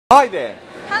Hi there.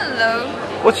 Hello.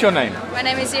 What's your name? My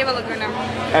name is Ieva Laguna.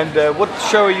 And what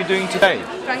show are you doing today?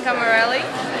 Frankie Morello.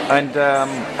 And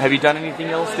have you done anything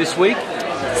else this week?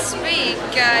 This week,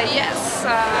 yes.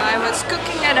 I was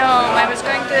cooking at home. I was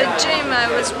going to the gym. I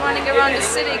was running around the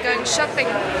city, going shopping.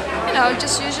 You know,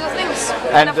 just usual things.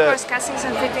 And of course, castings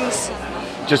and fittings.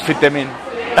 Just fit them in.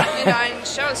 You know, in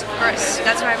shows, of course.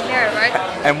 That's why I'm here, right?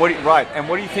 And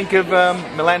what do you think of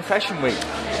Milan Fashion Week?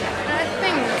 I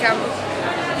think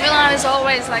Milan is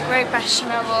always like very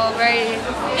fashionable, very,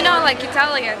 you know, like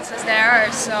Italians as they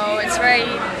are. So it's very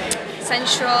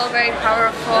sensual, very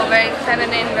powerful, very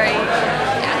feminine, very,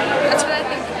 yeah, that's what I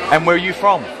think. And where are you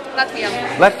from? Latvia.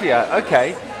 Latvia,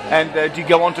 okay. And do you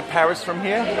go on to Paris from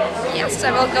here? Yes,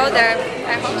 I will go there.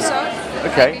 I hope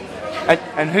so. Okay.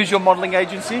 And who's your modelling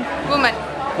agency? Woman.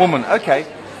 Woman, okay.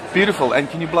 Beautiful. And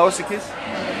can you blow us a kiss?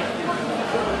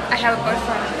 I have a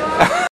boyfriend.